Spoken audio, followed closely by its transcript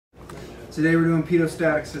Today we're doing Pitot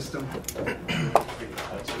Static system.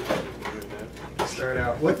 Start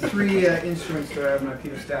out. What three instruments do I have in my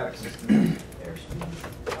Pitot Static system?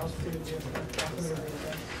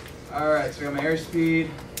 Alright, so I got my airspeed,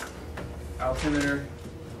 altimeter,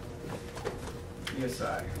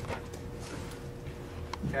 ESI.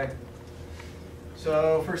 Okay.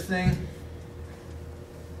 So first thing,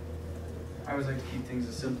 I always like to keep things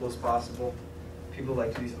as simple as possible. People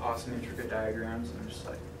like these awesome intricate diagrams, and I'm just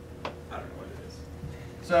like, I don't know what it is.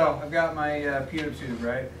 So I've got my pitot tube,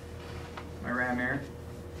 right? My ram air.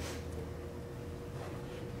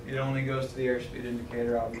 It only goes to the airspeed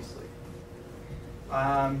indicator, obviously.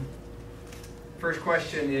 First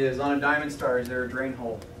question is, on a Diamond Star, is there a drain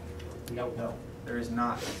hole? No. No, there is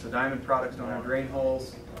not. So Diamond products don't have drain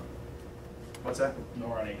holes. What's that?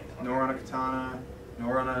 Nor on a katana. Nor on a Katana,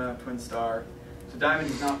 nor on a Twin Star. So Diamond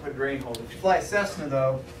does not put drain holes. If you fly a Cessna,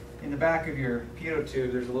 though, in the back of your pitot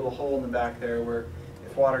tube, there's a little hole in the back there where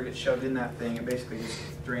if water gets shoved in that thing, it basically just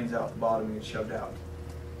drains out the bottom and gets shoved out.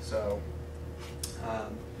 So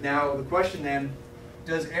now the question then,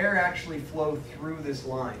 does air actually flow through this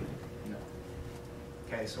line? No.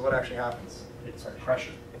 Okay, so what actually happens? It's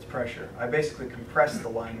pressure. It's pressure. I basically compress the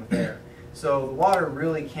line with air. So the water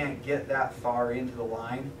really can't get that far into the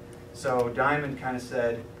line. So Diamond kind of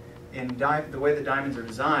said, the way the diamonds are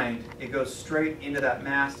designed, it goes straight into that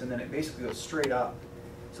mast and then it basically goes straight up.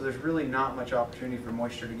 So there's really not much opportunity for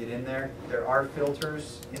moisture to get in there. There are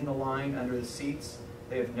filters in the line under the seats.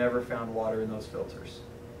 They have never found water in those filters.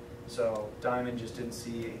 So Diamond just didn't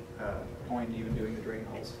see a point in even doing the drain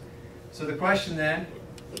holes. So the question then,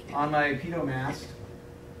 on my pitot mast,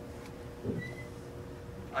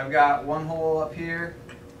 I've got one hole up here,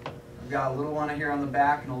 I've got a little one here on the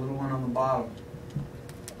back and a little one on the bottom.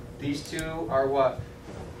 These two are what?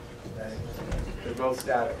 They're both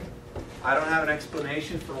static. I don't have an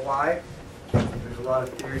explanation for why. There's a lot of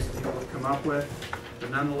theories that people have come up with,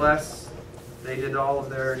 but nonetheless, they did all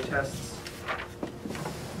of their tests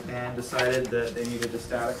and decided that they needed a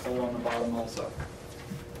static hole on the bottom also.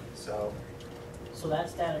 So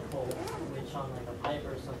that static hole, which on like a pipe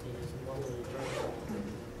or something is normally a drain hole,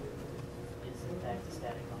 is in fact a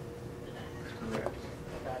static hole. correct.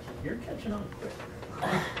 Gotcha. You're catching on quick.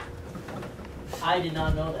 I did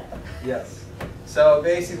not know that. Yes. So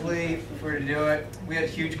basically, if we were to do it, we had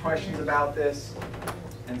huge questions about this,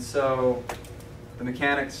 and so the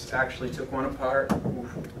mechanics actually took one apart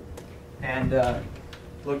and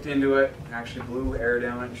looked into it, and actually blew air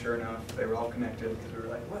down it, and sure enough, they were all connected, because we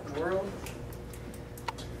were like, what in the world?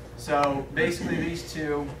 So basically these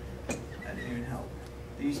two, that didn't even help.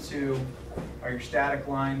 These two are your static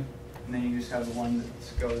line, and then you just have the one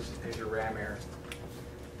that goes as your ram air.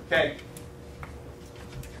 Okay.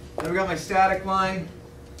 Then we got my static line.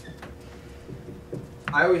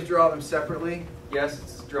 I always draw them separately. Yes,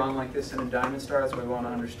 it's drawn like this in a Diamond Star, that's why we want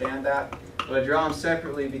to understand that. But I draw them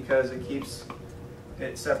separately because it keeps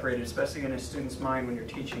it separated, especially in a student's mind when you're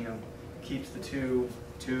teaching them. It keeps the two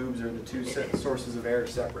tubes or the two sources of air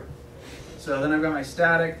separate. So then I've got my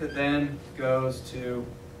static that then goes to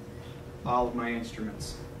all of my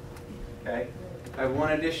instruments. Okay. I have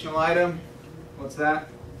one additional item. What's that?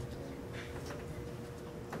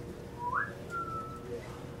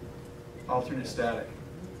 Alternate static.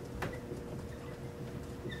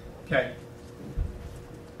 Okay.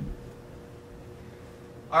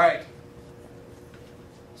 All right.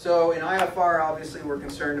 So in IFR, obviously, we're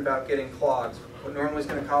concerned about getting clogs. What normally is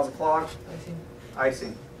going to cause a clog? Icing.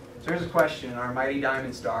 Icing. So here's a question in our mighty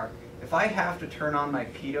Diamond Star. If I have to turn on my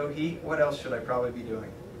pitot heat, what else should I probably be doing?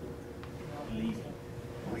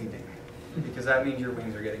 Leaving. Because that means your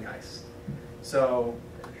wings are getting ice. So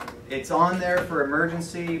it's on there for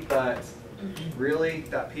emergency, but really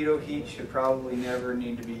that pitot heat should probably never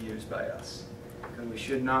need to be used by us, because we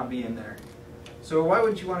should not be in there. So why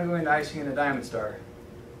would you want to go into icing in a Diamond Star?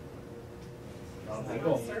 Not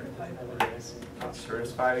certified. Not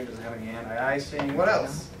certified, it doesn't have any anti-icing. What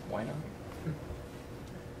else? Why not?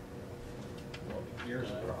 Well, the gear's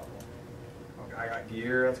a problem. Okay, I got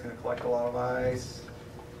gear that's going to collect a lot of ice.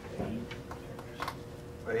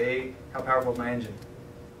 Wait, how powerful is my engine?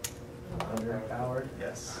 Underpowered.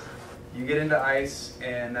 Yes. You get into ice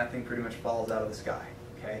and that thing pretty much falls out of the sky.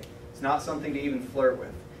 Okay? It's not something to even flirt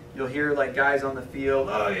with. You'll hear like guys on the field,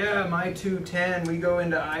 oh yeah, my 210, we go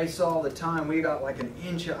into ice all the time. We got like an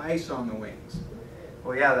inch of ice on the wings.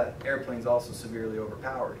 Well, yeah, that airplane's also severely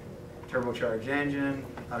overpowered. Turbocharged engine,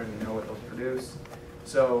 I don't even know what those produce.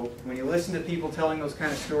 So when you listen to people telling those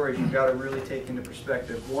kind of stories, you've got to really take into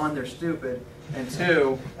perspective, one, they're stupid, and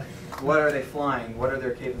two, what are they flying? What are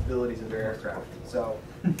their capabilities of their aircraft? So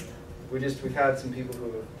we've had some people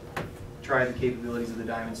who have try the capabilities of the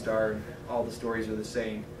Diamond Star. All the stories are the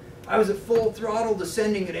same. I was at full throttle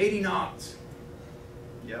descending at 80 knots.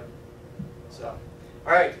 Yep. So,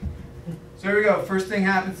 all right. So here we go. First thing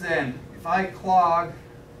happens then. If I clog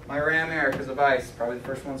my ram air because of ice, probably the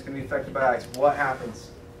first one's going to be affected by ice. What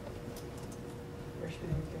happens?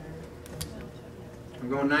 I'm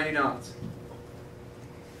going 90 knots.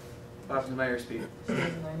 What happens to my airspeed?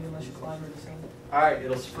 All right,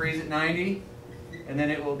 it'll freeze at 90, and then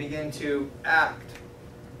it will begin to act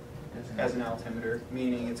as an altimeter,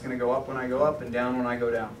 meaning it's going to go up when I go up and down when I go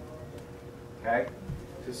down. Okay?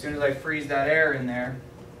 So as soon as I freeze that air in there,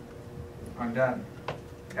 I'm done.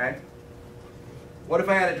 Okay? What if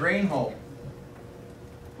I had a drain hole?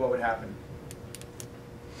 What would happen?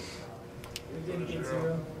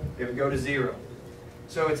 It would go to 0.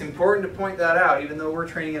 So it's important to point that out. Even though we're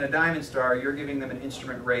training in a Diamond Star, you're giving them an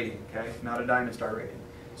instrument rating, okay? Not a Diamond Star rating.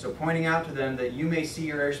 So pointing out to them that you may see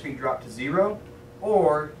your airspeed drop to 0,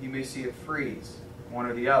 or you may see it freeze, one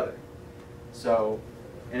or the other. So,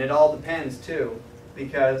 and it all depends too,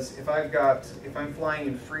 because if I'm flying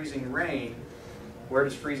in freezing rain, where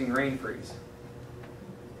does freezing rain freeze?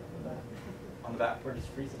 On the back. Where does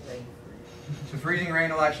freezing rain freeze? So freezing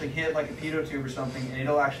rain will actually hit like a pitot tube or something, and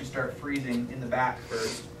it'll actually start freezing in the back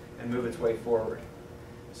first and move its way forward.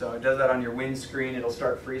 So it does that on your windscreen. It'll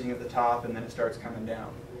start freezing at the top, and then it starts coming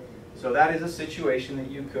down. So that is a situation that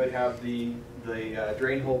you could have the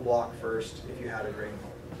drain hole block first if you had a drain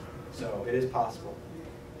hole. So it is possible.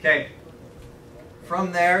 Okay.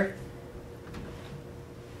 From there,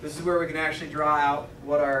 this is where we can actually draw out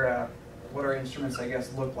what our instruments, I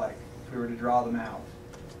guess, look like if we were to draw them out.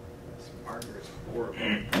 This marker is horrible. I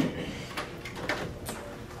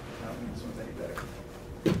don't think this one's any better.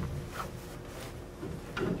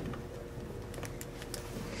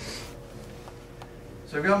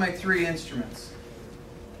 So I've got my 3 instruments.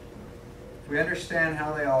 If we understand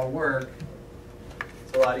how they all work,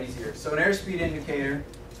 it's a lot easier. So an airspeed indicator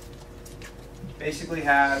basically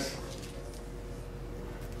has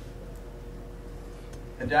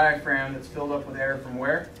a diaphragm that's filled up with air from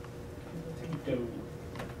where? Pitot.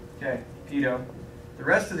 Okay, pitot. The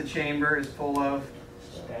rest of the chamber is full of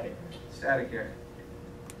Static. air.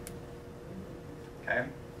 Okay.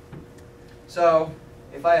 So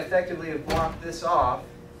if I effectively have blocked this off,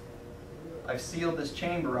 I've sealed this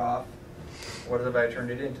chamber off, what have I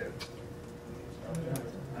turned it into?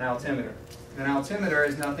 An altimeter. An altimeter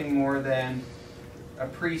is nothing more than a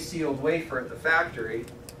pre-sealed wafer at the factory,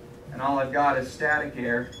 and all I've got is static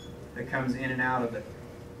air that comes in and out of it.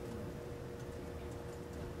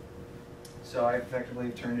 So I effectively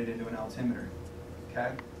turned it into an altimeter.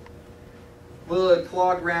 Okay? Will a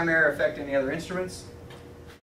clogged ram air affect any other instruments?